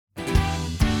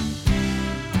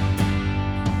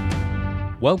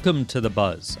Welcome to The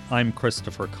Buzz. I'm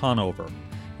Christopher Conover.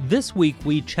 This week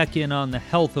we check in on the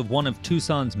health of one of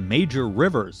Tucson's major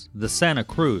rivers, the Santa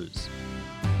Cruz.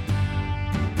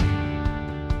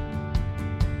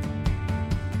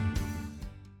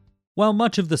 While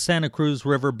much of the Santa Cruz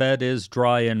riverbed is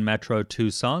dry in Metro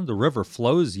Tucson, the river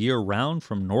flows year-round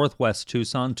from northwest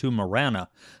Tucson to Marana,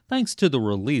 thanks to the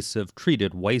release of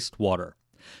treated wastewater.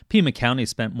 Pima County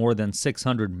spent more than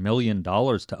 $600 million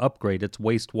to upgrade its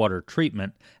wastewater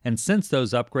treatment, and since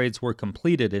those upgrades were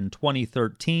completed in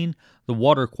 2013, the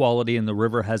water quality in the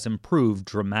river has improved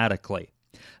dramatically.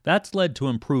 That's led to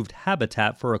improved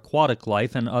habitat for aquatic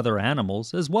life and other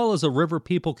animals, as well as a river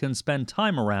people can spend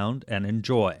time around and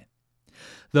enjoy.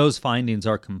 Those findings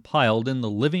are compiled in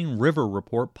the Living River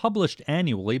Report published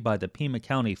annually by the Pima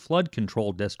County Flood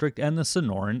Control District and the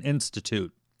Sonoran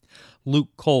Institute.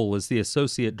 Luke Cole is the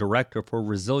Associate Director for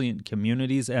Resilient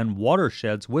Communities and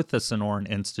Watersheds with the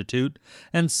Sonoran Institute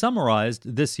and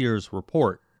summarized this year's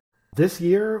report. This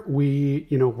year,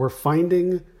 we're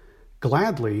finding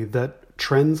gladly that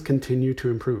trends continue to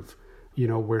improve.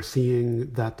 We're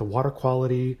seeing that the water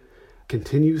quality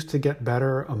continues to get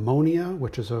better. Ammonia,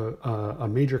 which is a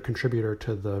major contributor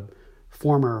to the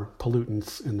former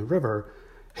pollutants in the river,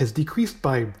 has decreased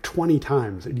by 20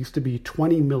 times. It used to be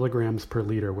 20 milligrams per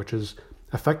liter, which is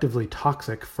effectively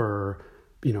toxic for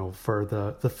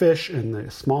the fish and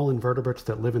the small invertebrates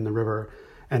that live in the river.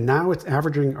 And now it's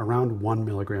averaging around 1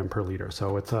 milligram per liter.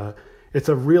 So it's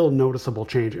a real noticeable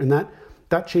change. And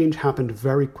that change happened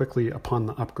very quickly upon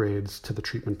the upgrades to the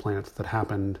treatment plants that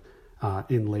happened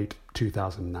in late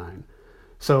 2009.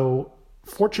 So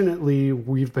fortunately,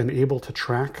 we've been able to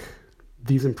track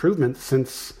these improvements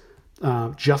since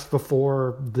just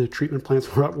before the treatment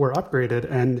plants were upgraded,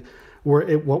 and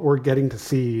what we're getting to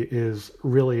see is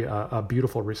really a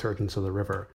beautiful resurgence of the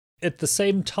river. At the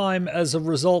same time, as a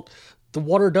result, the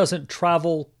water doesn't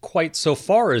travel quite so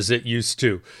far as it used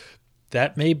to.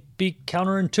 That may be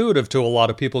counterintuitive to a lot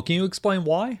of people. Can you explain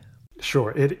why? Sure,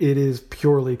 it is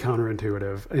purely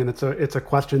counterintuitive, and it's a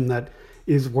question that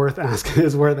is worth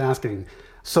asking.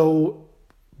 So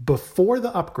before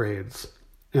the upgrades,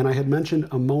 and I had mentioned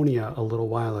ammonia a little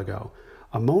while ago.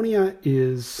 Ammonia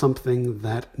is something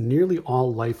that nearly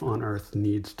all life on Earth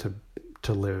needs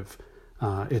to live.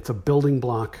 It's a building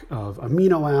block of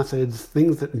amino acids,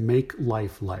 things that make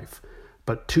life.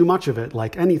 But too much of it,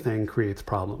 like anything, creates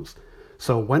problems.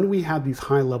 So when we had these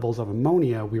high levels of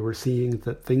ammonia, we were seeing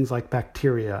that things like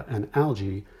bacteria and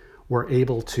algae were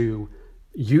able to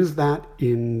use that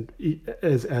in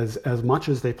as much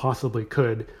as they possibly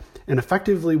could. And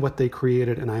effectively what they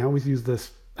created, and I always use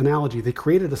this analogy, they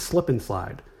created a slip and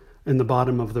slide in the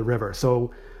bottom of the river.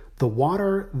 So the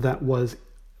water that was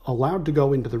allowed to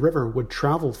go into the river would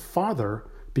travel farther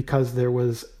because there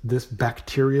was this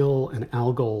bacterial and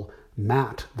algal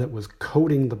mat that was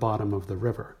coating the bottom of the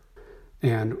river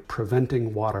and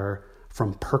preventing water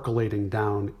from percolating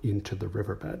down into the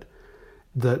riverbed.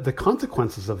 The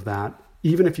consequences of that,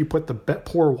 even if you put the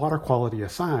poor water quality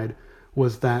aside,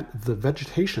 was that the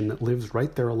vegetation that lives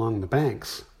right there along the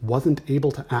banks wasn't able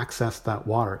to access that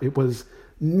water. It was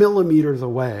millimeters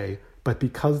away, but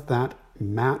because that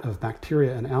mat of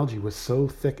bacteria and algae was so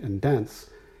thick and dense,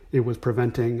 it was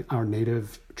preventing our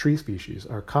native tree species,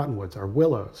 our cottonwoods, our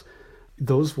willows.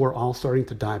 Those were all starting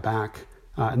to die back.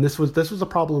 And this was a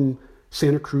problem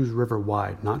Santa Cruz River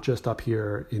wide, not just up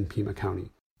here in Pima County.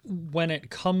 When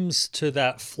it comes to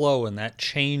that flow and that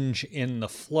change in the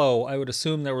flow, I would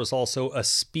assume there was also a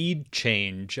speed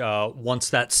change once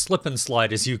that slip and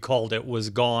slide, as you called it, was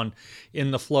gone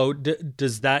in the flow.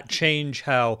 Does that change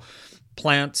how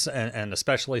plants and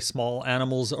especially small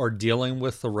animals are dealing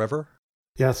with the river?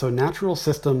 Yeah, so natural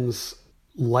systems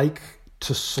like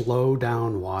to slow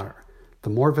down water.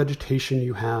 The more vegetation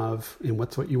you have, and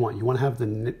what's what you want? You want to have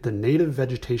the native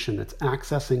vegetation that's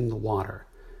accessing the water.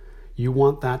 You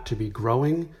want that to be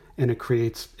growing, and it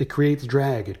creates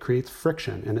drag, it creates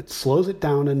friction, and it slows it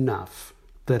down enough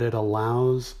that it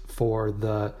allows for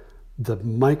the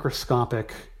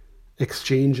microscopic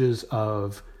exchanges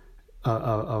of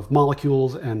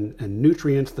molecules and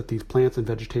nutrients that these plants and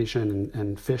vegetation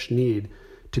and fish need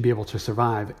to be able to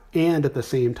survive. And at the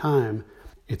same time,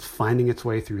 it's finding its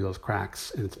way through those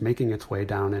cracks, and it's making its way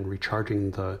down and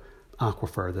recharging the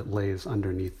aquifer that lays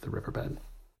underneath the riverbed.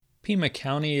 Pima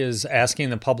County is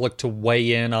asking the public to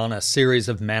weigh in on a series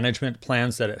of management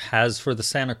plans that it has for the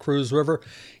Santa Cruz River.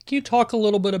 Can you talk a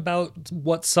little bit about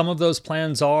what some of those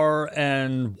plans are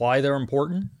and why they're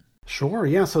important? Sure,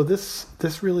 yeah. So this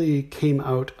really came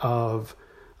out of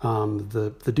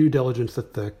the due diligence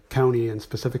that the county and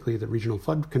specifically the Regional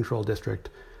Flood Control District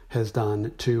has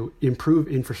done to improve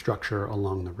infrastructure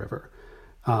along the river.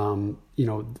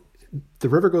 The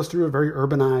river goes through a very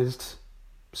urbanized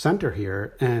center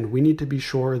here, and we need to be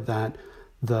sure that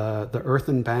the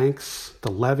earthen banks,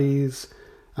 the levees,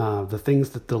 the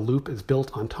things that the loop is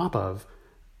built on top of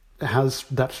has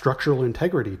that structural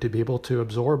integrity to be able to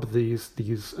absorb these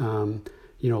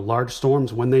large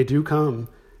storms. When they do come,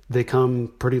 they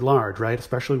come pretty large, right?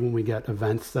 Especially when we get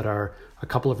events that are a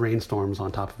couple of rainstorms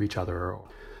on top of each other.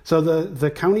 So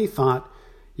the county thought,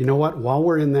 you know what, while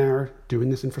we're in there doing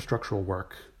this infrastructural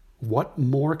work, what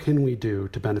more can we do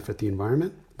to benefit the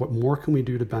environment? What more can we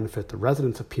do to benefit the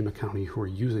residents of Pima County who are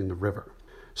using the river?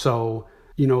 So,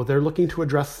 they're looking to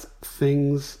address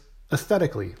things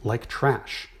aesthetically, like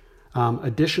trash.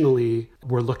 Additionally,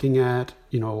 we're looking at,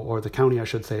 or the county, I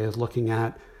should say, is looking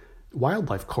at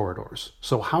wildlife corridors.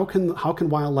 So how can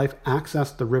wildlife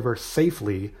access the river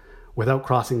safely without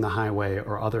crossing the highway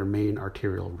or other main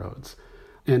arterial roads?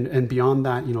 And beyond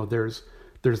that,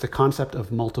 there's the concept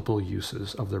of multiple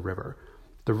uses of the river.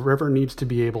 The river needs to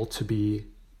be able to be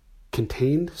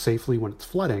contained safely when it's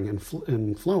flooding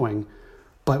and flowing,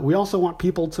 but we also want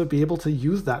people to be able to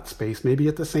use that space maybe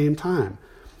at the same time.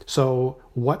 So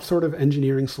what sort of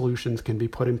engineering solutions can be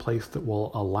put in place that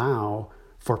will allow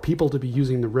for people to be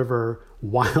using the river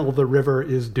while the river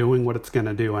is doing what it's going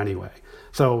to do anyway?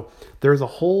 So there's a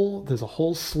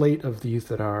whole slate of these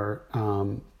that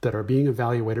are being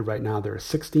evaluated right now. There are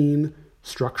 16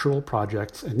 structural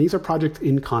projects, and these are projects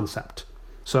in concept.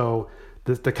 So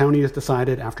the county has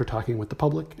decided, after talking with the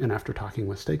public and after talking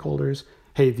with stakeholders,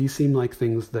 hey, these seem like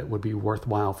things that would be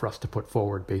worthwhile for us to put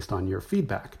forward based on your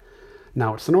feedback.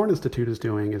 Now, what Sonoran Institute is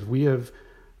doing is we've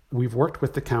worked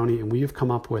with the county, and we have come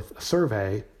up with a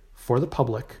survey for the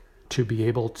public to be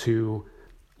able to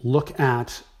look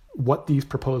at what these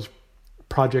proposed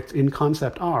projects in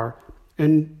concept are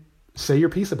and say your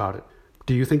piece about it.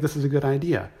 Do you think this is a good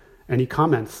idea? Any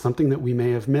comments, something that we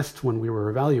may have missed when we were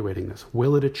evaluating this?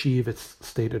 Will it achieve its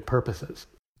stated purposes?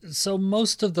 So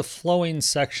most of the flowing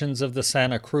sections of the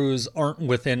Santa Cruz aren't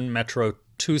within Metro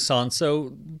Tucson,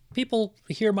 so people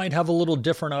here might have a little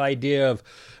different idea of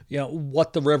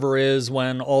what the river is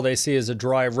when all they see is a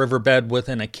dry riverbed with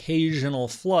an occasional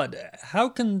flood. How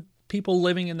can people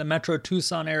living in the Metro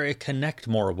Tucson area connect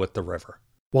more with the river?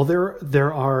 Well,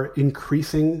 there are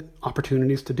increasing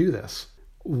opportunities to do this.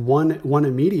 One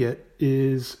immediate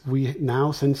is we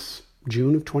now, since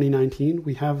June of 2019,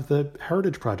 we have the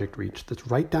Heritage Project Reach that's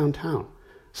right downtown.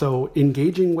 So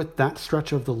engaging with that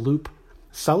stretch of the loop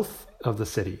south of the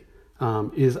city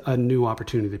is a new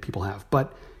opportunity that people have.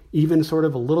 But even sort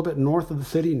of a little bit north of the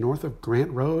city, north of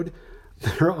Grant Road,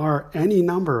 there are any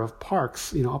number of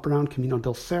parks, up around Camino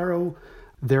del Cerro.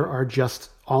 There are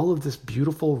just all of this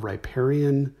beautiful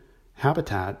riparian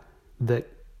habitat that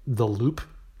the loop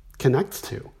connects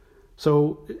to.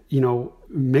 So,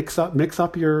 mix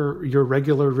up your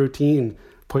regular routine.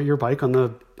 Put your bike on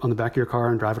the back of your car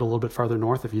and drive it a little bit farther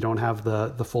north if you don't have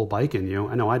the full bike in you.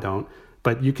 I know I don't,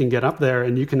 but you can get up there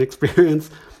and you can experience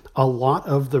a lot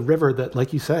of the river that,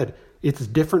 like you said, it's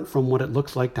different from what it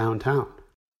looks like downtown.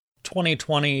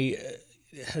 2020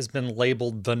 has been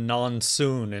labeled the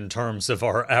non-soon in terms of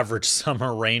our average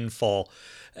summer rainfall.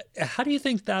 How do you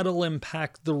think that'll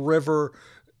impact the river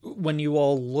when you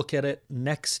all look at it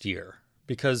next year?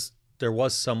 Because there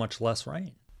was so much less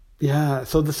rain. Yeah,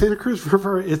 so the Santa Cruz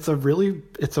River, it's a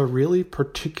really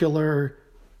particular,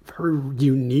 very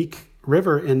unique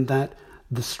river in that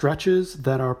the stretches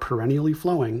that are perennially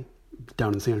flowing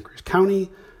down in Santa Cruz County,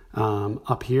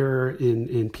 up here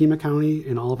in Pima County,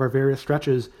 in all of our various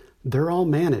stretches, they're all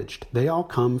managed. They all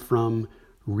come from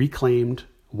reclaimed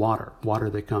water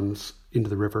that comes into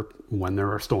the river when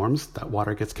there are storms. That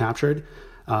water gets captured.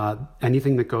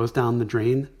 Anything that goes down the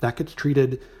drain, that gets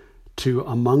treated to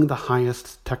among the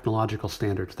highest technological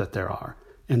standards that there are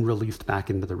and released back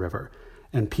into the river.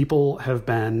 And people have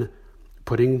been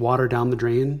putting water down the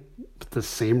drain at the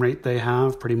same rate they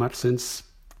have pretty much since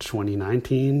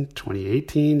 2019,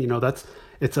 2018.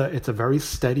 It's a very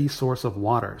steady source of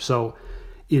water. So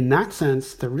in that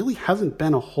sense, there really hasn't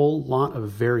been a whole lot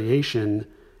of variation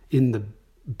in the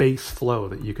base flow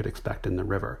that you could expect in the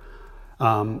river.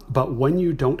 But when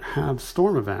you don't have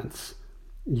storm events,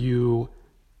 you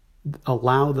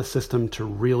allow the system to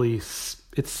really,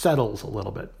 it settles a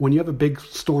little bit. When you have a big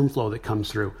storm flow that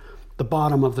comes through, the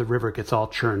bottom of the river gets all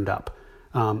churned up.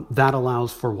 That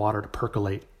allows for water to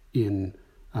percolate in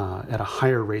at a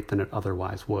higher rate than it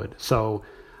otherwise would. So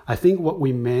I think what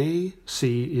we may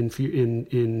see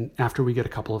in after we get a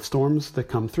couple of storms that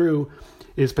come through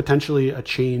is potentially a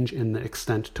change in the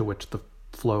extent to which the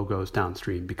flow goes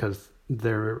downstream, because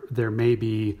there may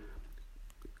be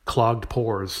clogged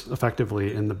pores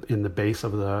effectively in the base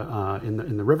of the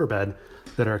in the riverbed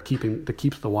that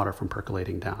keeps the water from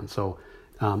percolating down. So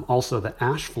also the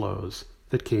ash flows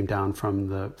that came down from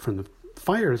the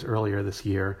fires earlier this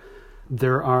year,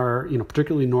 there are,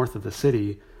 particularly north of the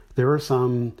city, there are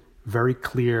some very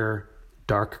clear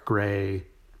dark gray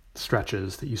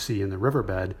stretches that you see in the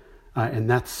riverbed, and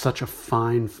that's such a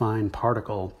fine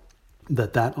particle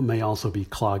that may also be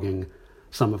clogging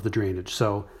some of the drainage.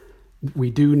 So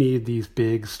we do need these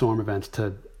big storm events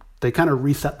they kind of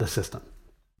reset the system.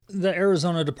 The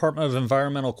Arizona Department of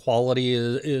Environmental Quality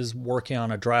is working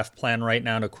on a draft plan right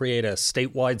now to create a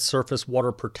statewide surface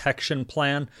water protection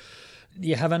plan. Do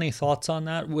you have any thoughts on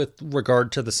that with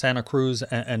regard to the Santa Cruz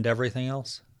and everything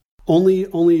else?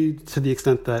 Only to the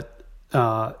extent that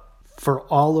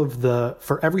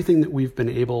for everything that we've been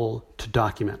able to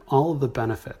document, all of the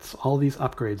benefits, all these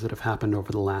upgrades that have happened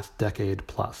over the last decade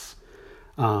plus,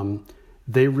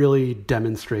 they really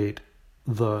demonstrate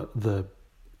the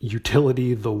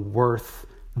utility, the worth,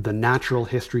 the natural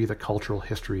history, the cultural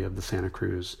history of the Santa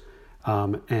Cruz.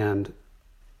 And,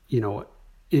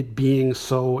 it being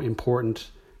so important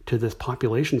to this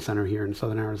population center here in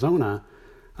southern Arizona,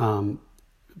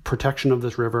 protection of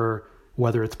this river,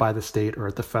 whether it's by the state or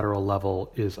at the federal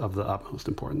level, is of the utmost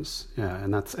importance. Yeah,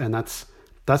 and that's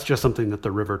just something that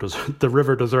the river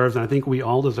deserves, and I think we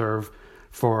all deserve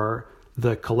for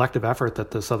the collective effort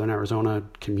that the Southern Arizona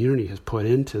community has put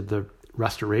into the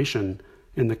restoration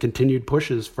and the continued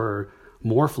pushes for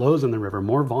more flows in the river,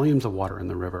 more volumes of water in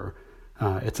the river.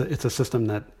 It's a system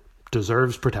that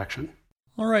deserves protection.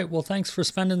 All right. Well, thanks for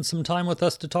spending some time with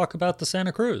us to talk about the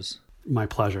Santa Cruz. My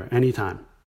pleasure. Anytime.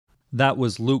 That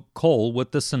was Luke Cole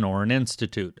with the Sonoran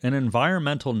Institute, an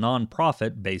environmental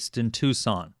nonprofit based in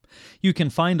Tucson. You can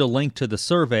find a link to the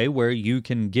survey where you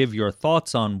can give your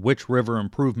thoughts on which river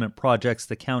improvement projects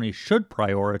the county should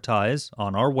prioritize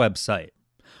on our website.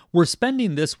 We're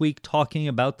spending this week talking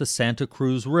about the Santa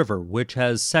Cruz River, which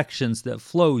has sections that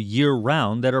flow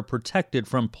year-round that are protected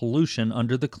from pollution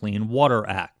under the Clean Water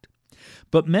Act.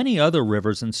 But many other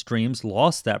rivers and streams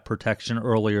lost that protection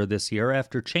earlier this year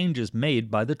after changes made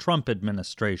by the Trump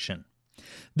administration.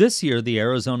 This year, the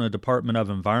Arizona Department of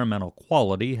Environmental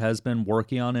Quality has been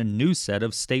working on a new set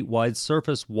of statewide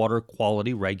surface water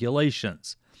quality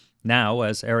regulations. Now,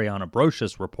 as Ariana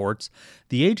Brocious reports,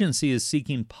 the agency is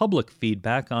seeking public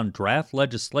feedback on draft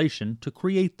legislation to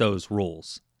create those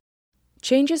rules.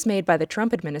 Changes made by the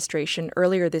Trump administration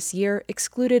earlier this year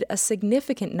excluded a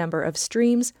significant number of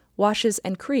streams, washes,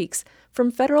 and creeks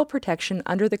from federal protection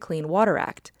under the Clean Water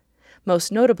Act.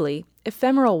 Most notably,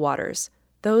 ephemeral waters,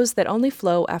 those that only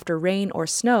flow after rain or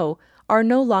snow, are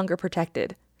no longer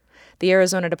protected. The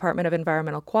Arizona Department of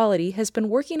Environmental Quality has been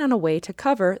working on a way to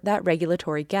cover that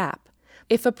regulatory gap.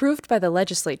 If approved by the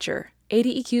legislature,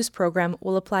 ADEQ's program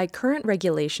will apply current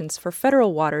regulations for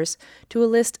federal waters to a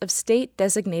list of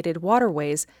state-designated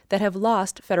waterways that have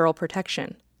lost federal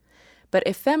protection. But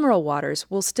ephemeral waters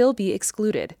will still be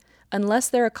excluded, unless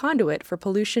they're a conduit for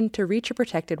pollution to reach a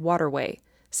protected waterway,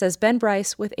 says Ben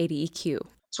Bryce with ADEQ.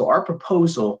 So our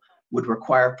proposal would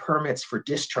require permits for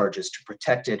discharges to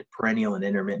protected perennial and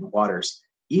intermittent waters,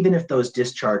 even if those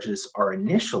discharges are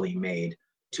initially made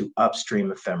to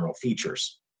upstream ephemeral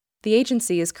features. The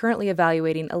agency is currently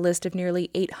evaluating a list of nearly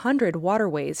 800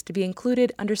 waterways to be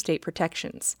included under state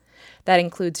protections. That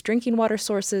includes drinking water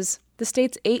sources, the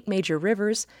state's 8 major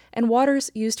rivers, and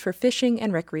waters used for fishing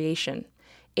and recreation.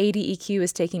 ADEQ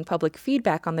is taking public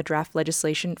feedback on the draft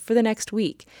legislation for the next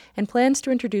week and plans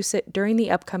to introduce it during the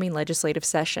upcoming legislative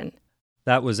session.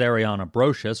 That was Ariana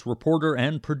Brocious, reporter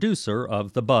and producer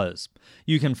of The Buzz.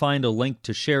 You can find a link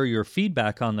to share your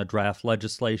feedback on the draft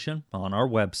legislation on our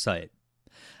website.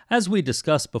 As we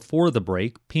discussed before the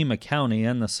break, Pima County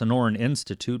and the Sonoran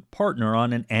Institute partner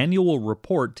on an annual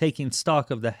report taking stock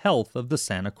of the health of the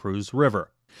Santa Cruz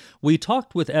River. We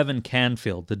talked with Evan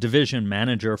Canfield, the division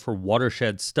manager for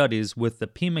watershed studies with the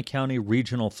Pima County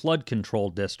Regional Flood Control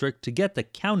District, to get the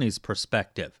county's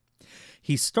perspective.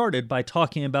 He started by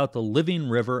talking about the Living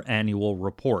River Annual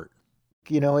Report.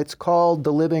 It's called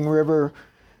the Living River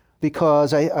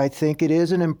because I think it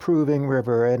is an improving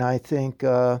river, and I think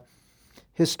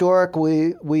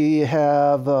historically we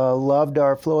have loved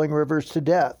our flowing rivers to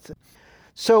death.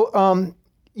 So,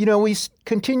 we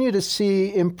continue to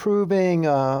see improving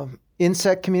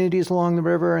insect communities along the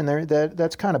river, and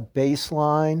that's kind of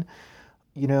baseline.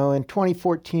 In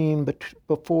 2014, but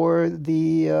before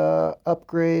the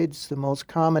upgrades, the most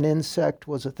common insect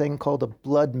was a thing called a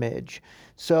blood midge.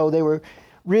 So they were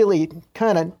really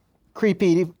kind of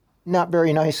creepy, not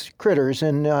very nice critters.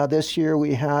 And this year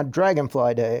we had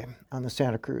Dragonfly Day on the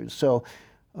Santa Cruz. So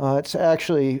It's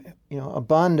actually,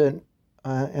 abundant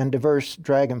and diverse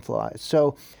dragonflies.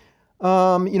 So,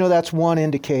 that's one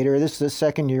indicator. This is the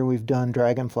second year we've done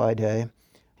Dragonfly Day.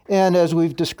 And as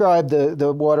we've described,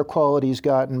 the water quality's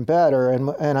gotten better,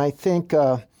 and I think,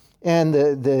 and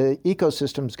the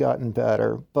ecosystem's gotten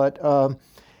better. But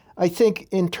I think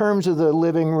in terms of the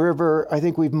living river, I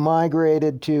think we've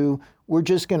migrated to, we're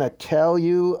just going to tell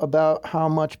you about how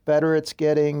much better it's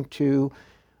getting, to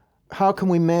how can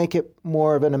we make it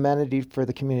more of an amenity for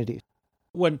the community.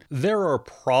 When there are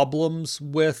problems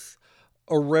with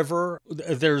a river,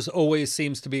 there's always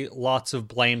seems to be lots of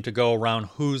blame to go around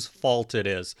whose fault it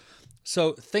is.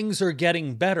 So things are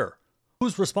getting better.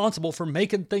 Who's responsible for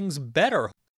making things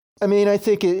better? I mean, I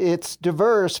think it's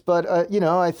diverse, but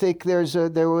I think there was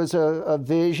a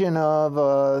vision of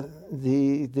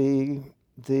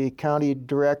the county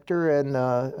director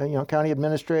and county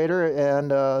administrator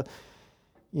and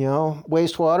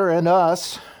wastewater and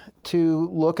us to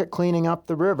look at cleaning up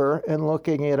the river and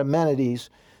looking at amenities.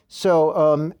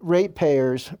 So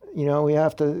ratepayers, we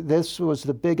have to. This was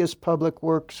the biggest public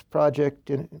works project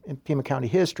in Pima County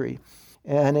history.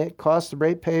 And it costs the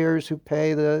ratepayers who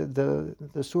pay the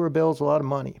sewer bills a lot of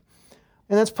money.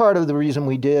 And that's part of the reason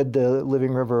we did the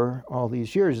Living River all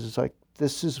these years. It's like,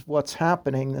 this is what's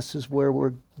happening. This is where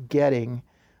we're getting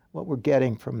what we're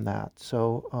getting from that.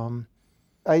 So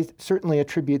I certainly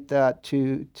attribute that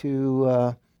to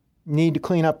need to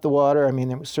clean up the water. I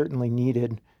mean, it was certainly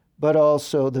needed, but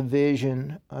also the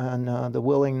vision and the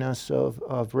willingness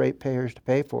of ratepayers to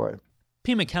pay for it.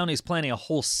 Pima County is planning a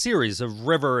whole series of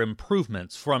river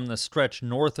improvements from the stretch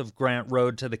north of Grant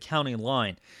Road to the county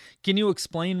line. Can you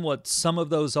explain what some of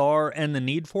those are and the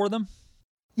need for them?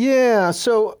 Yeah,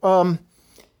 so,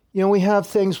 we have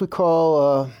things we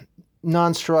call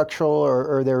non-structural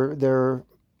or they're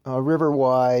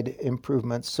river-wide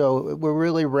improvements. So we're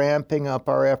really ramping up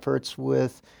our efforts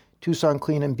with Tucson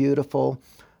Clean and Beautiful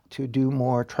to do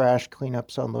more trash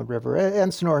cleanups on the river,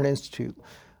 and Sonoran Institute.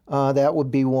 That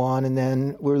would be one. And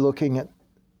then we're looking at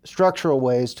structural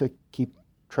ways to keep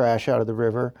trash out of the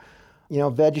river.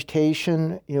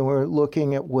 Vegetation, we're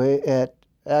looking at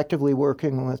actively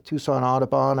working with Tucson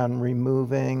Audubon on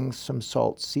removing some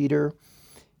salt cedar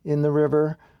in the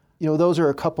river. Those are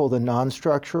a couple of the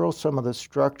non-structural. Some of the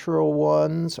structural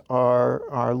ones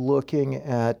are looking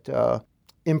at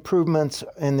improvements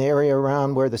in the area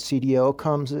around where the CDO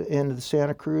comes into the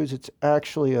Santa Cruz. It's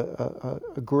actually a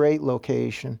great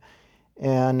location.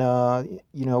 And,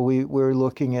 we're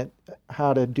looking at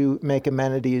how to make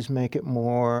amenities, make it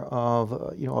more of,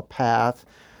 a path.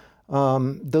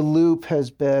 The loop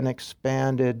has been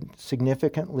expanded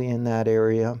significantly in that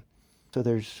area. So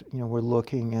there's, we're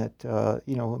looking at,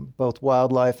 both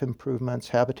wildlife improvements,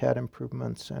 habitat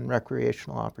improvements, and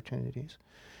recreational opportunities.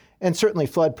 And certainly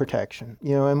flood protection,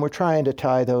 and we're trying to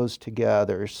tie those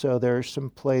together. So there's some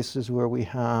places where we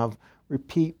have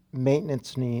repeat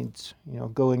maintenance needs,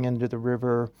 going into the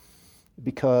river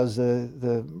because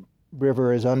the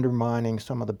river is undermining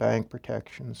some of the bank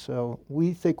protection. So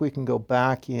we think we can go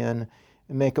back in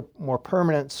and make a more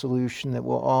permanent solution that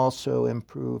will also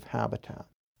improve habitat.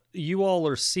 You all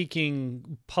are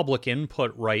seeking public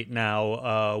input right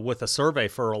now with a survey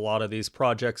for a lot of these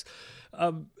projects.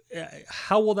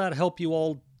 How will that help you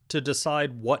all to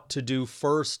decide what to do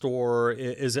first, or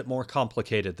is it more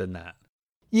complicated than that?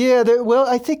 Yeah,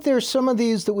 I think there's some of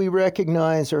these that we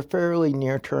recognize are fairly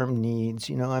near-term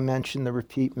needs. I mentioned the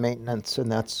repeat maintenance,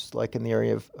 and that's like in the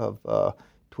area of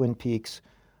Twin Peaks.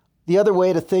 The other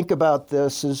way to think about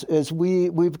this is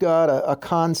we've got a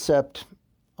concept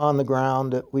on the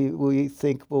ground that we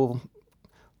think will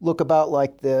look about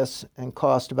like this and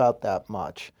cost about that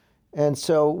much. And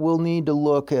so we'll need to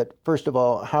look at, first of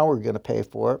all, how we're going to pay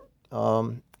for it.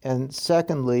 And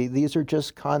secondly, these are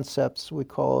just concepts. We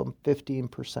call them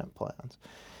 15% plans.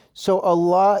 So a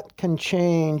lot can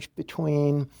change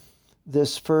between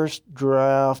this first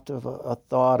draft of a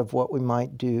thought of what we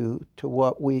might do to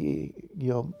what we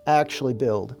actually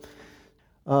build.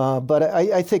 But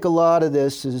I think a lot of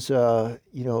this is, trying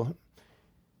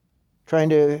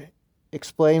to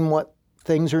explain what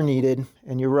things are needed.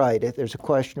 And you're right, there's a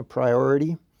question of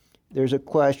priority. There's a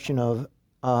question of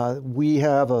we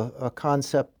have a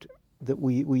concept that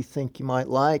we think you might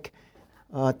like.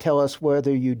 Tell us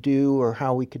whether you do or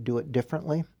how we could do it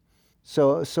differently.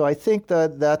 So I think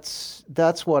that's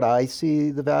what I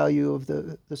see the value of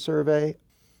the survey.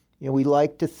 We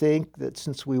like to think that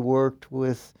since we worked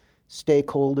with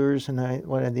stakeholders, and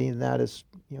what I mean that is,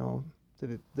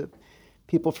 the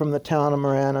people from the town of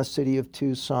Marana, city of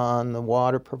Tucson, the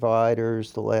water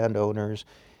providers, the landowners,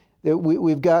 that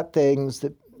we've got things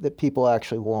that people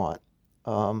actually want.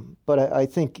 But I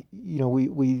think,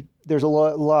 we there's a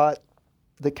lot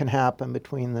that can happen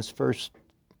between this first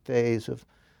phase of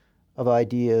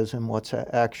ideas and what's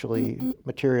actually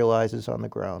materializes on the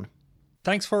ground.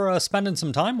 Thanks for spending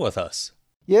some time with us.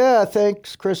 Yeah,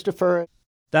 thanks, Christopher.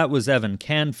 That was Evan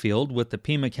Canfield with the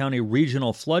Pima County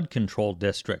Regional Flood Control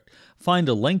District. Find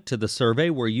a link to the survey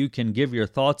where you can give your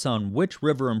thoughts on which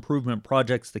river improvement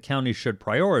projects the county should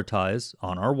prioritize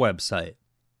on our website.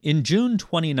 In June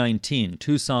 2019,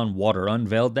 Tucson Water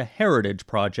unveiled the Heritage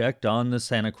Project on the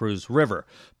Santa Cruz River,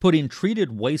 putting treated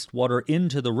wastewater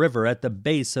into the river at the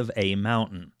base of A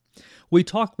Mountain. We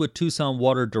talked with Tucson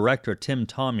Water Director Tim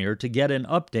Tomier to get an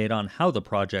update on how the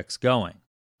project's going.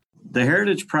 The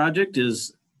Heritage Project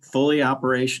is fully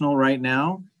operational right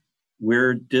now.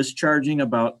 We're discharging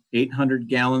about 800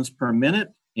 gallons per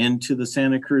minute into the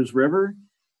Santa Cruz River,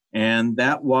 and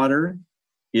that water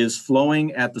is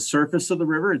flowing at the surface of the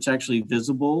river. It's actually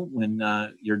visible when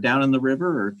you're down in the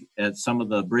river or at some of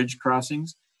the bridge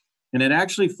crossings, and it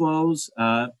actually flows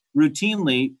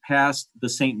routinely past the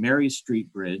St. Mary's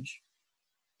Street Bridge.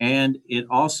 And it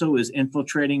also is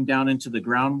infiltrating down into the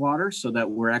groundwater so that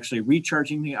we're actually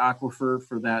recharging the aquifer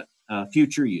for that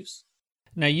future use.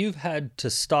 Now, you've had to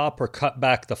stop or cut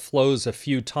back the flows a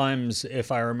few times,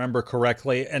 if I remember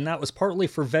correctly, and that was partly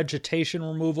for vegetation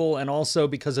removal and also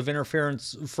because of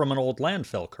interference from an old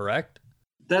landfill, correct?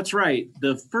 That's right.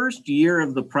 The first year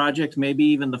of the project, maybe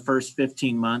even the first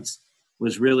 15 months,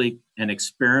 was really an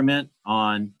experiment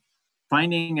on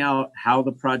finding out how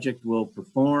the project will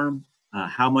perform,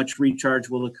 how much recharge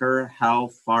will occur, how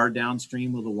far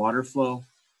downstream will the water flow.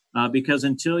 Because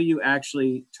until you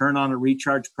actually turn on a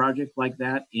recharge project like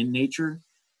that in nature,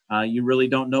 you really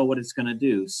don't know what it's going to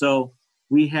do. So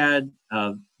we had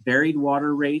varied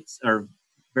water rates or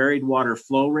varied water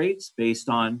flow rates based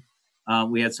on,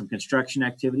 we had some construction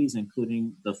activities,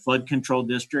 including the flood control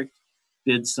district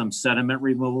did some sediment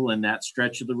removal in that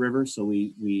stretch of the river. So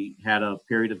we had a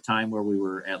period of time where we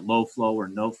were at low flow or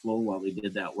no flow while we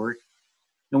did that work.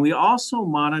 And we also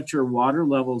monitor water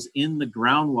levels in the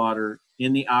groundwater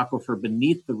in the aquifer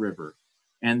beneath the river.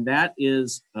 And that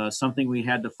is something we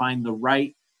had to find the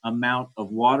right amount of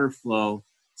water flow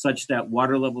such that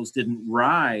water levels didn't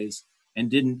rise and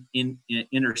didn't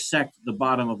intersect the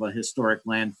bottom of a historic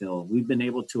landfill. We've been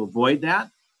able to avoid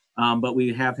that, but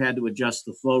we have had to adjust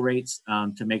the flow rates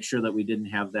to make sure that we didn't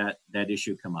have that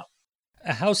issue come up.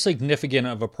 How significant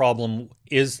of a problem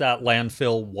was that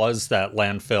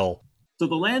landfill? So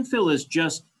the landfill is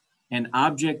just an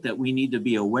object that we need to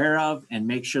be aware of and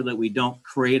make sure that we don't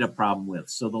create a problem with.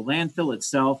 So the landfill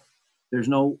itself, there's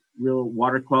no real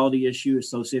water quality issue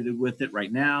associated with it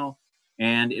right now.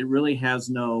 And it really has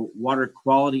no water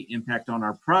quality impact on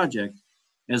our project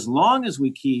as long as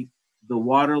we keep the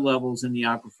water levels in the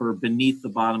aquifer beneath the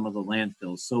bottom of the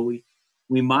landfill. So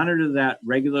we monitor that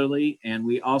regularly. And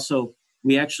we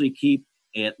actually keep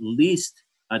at least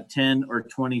a 10 or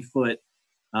 20 foot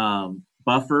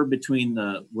buffer between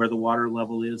where the water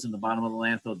level is in the bottom of the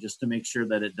landfill, just to make sure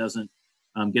that it doesn't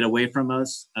get away from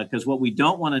us. Because what we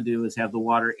don't want to do is have the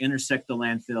water intersect the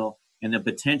landfill and then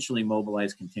potentially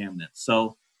mobilize contaminants.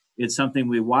 So it's something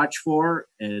we watch for.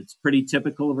 It's pretty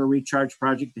typical of a recharge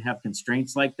project to have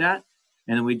constraints like that.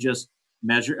 And then we just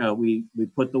measure, we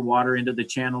put the water into the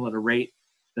channel at a rate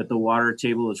that the water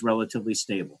table is relatively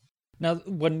stable. Now,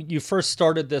 when you first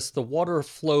started this, the water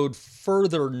flowed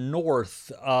further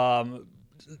north.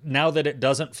 Now that it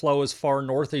doesn't flow as far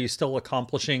north, are you still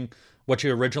accomplishing what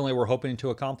you originally were hoping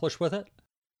to accomplish with it?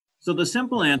 So the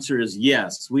simple answer is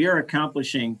yes. We are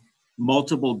accomplishing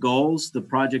multiple goals. The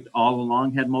project all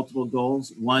along had multiple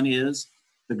goals. One is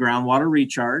the groundwater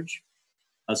recharge.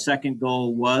 A second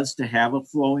goal was to have a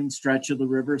flowing stretch of the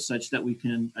river such that we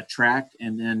can attract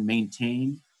and then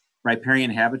maintain riparian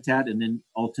habitat and then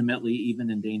ultimately even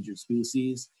endangered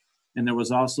species. And there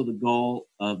was also the goal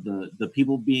of the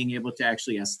people being able to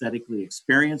actually aesthetically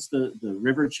experience the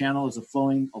river channel as a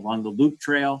flowing along the loop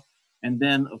trail. And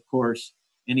then, of course,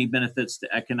 any benefits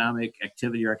to economic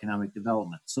activity or economic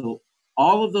development. So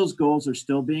all of those goals are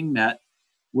still being met.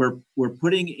 We're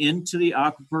putting into the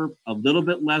aquifer a little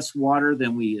bit less water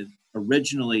than we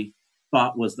originally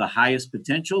thought was the highest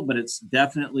potential, but it's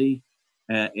definitely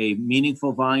a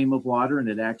meaningful volume of water, and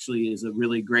it actually is a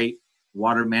really great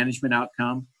water management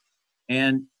outcome.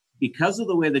 And because of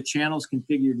the way the channel is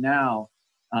configured now,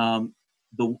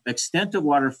 the extent of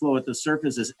water flow at the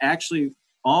surface is actually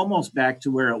almost back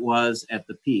to where it was at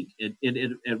the peak.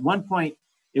 It at one point,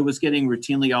 it was getting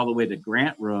routinely all the way to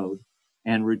Grant Road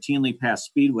and routinely past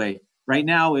Speedway. Right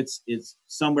now, it's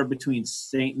somewhere between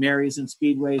St. Mary's and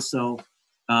Speedway. So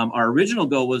Our original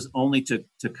goal was only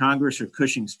to Congress or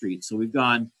Cushing Street. So we've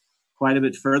gone quite a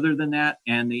bit further than that.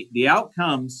 And the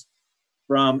outcomes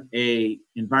from a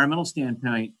environmental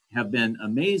standpoint have been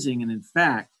amazing. And in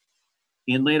fact,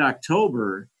 in late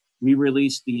October, we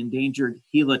released the endangered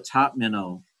Gila top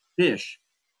minnow fish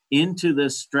into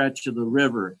this stretch of the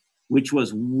river, which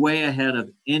was way ahead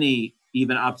of any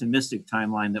even optimistic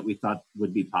timeline that we thought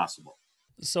would be possible.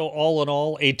 So all in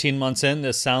all, 18 months in,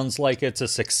 this sounds like it's a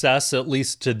success, at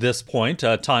least to this point.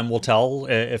 Time will tell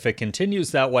if it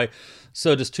continues that way.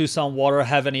 So does Tucson Water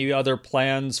have any other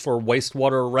plans for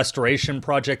wastewater restoration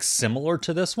projects similar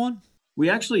to this one? We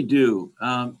actually do.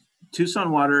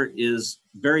 Tucson Water is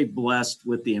very blessed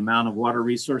with the amount of water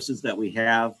resources that we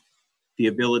have, the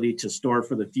ability to store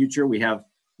for the future. We have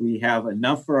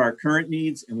enough for our current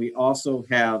needs, and we also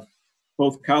have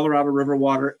both Colorado River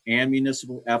water and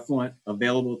municipal effluent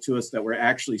available to us that we're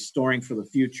actually storing for the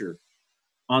future.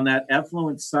 On that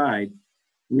effluent side,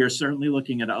 we are certainly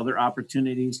looking at other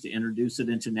opportunities to introduce it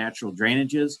into natural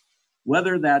drainages,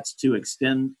 whether that's to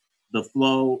extend the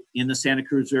flow in the Santa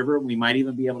Cruz River. We might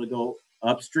even be able to go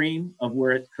upstream of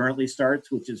where it currently starts,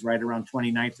 which is right around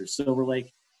 29th or Silver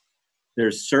Lake.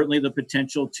 There's certainly the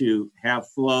potential to have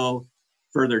flow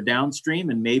further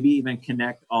downstream and maybe even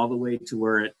connect all the way to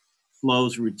where it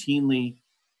flows routinely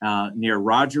near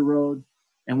Roger Road.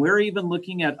 And we're even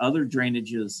looking at other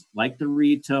drainages like the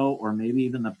Rito or maybe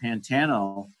even the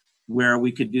Pantano, where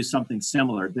we could do something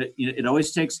similar. It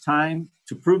always takes time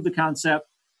to prove the concept,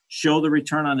 show the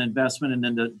return on investment, and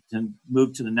then to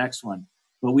move to the next one.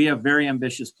 But we have very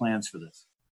ambitious plans for this.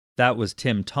 That was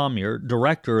Tim Tomier,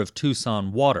 director of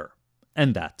Tucson Water.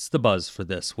 And that's the buzz for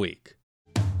this week.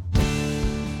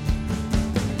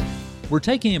 We're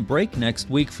taking a break next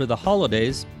week for the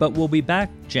holidays, but we'll be back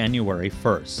January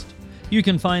 1st. You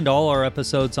can find all our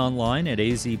episodes online at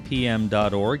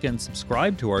azpm.org and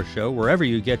subscribe to our show wherever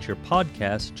you get your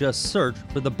podcasts. Just search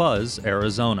for The Buzz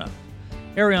Arizona.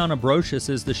 Ariana Brocious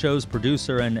is the show's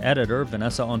producer and editor.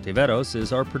 Vanessa Ontiveros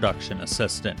is our production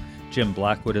assistant. Jim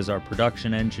Blackwood is our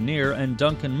production engineer, and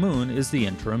Duncan Moon is the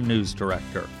interim news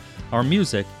director. Our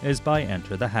music is by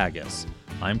Enter the Haggis.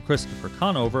 I'm Christopher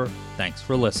Conover. Thanks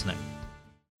for listening.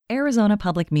 Arizona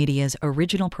Public Media's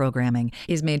original programming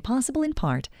is made possible in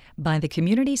part by the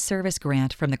Community Service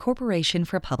Grant from the Corporation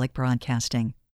for Public Broadcasting.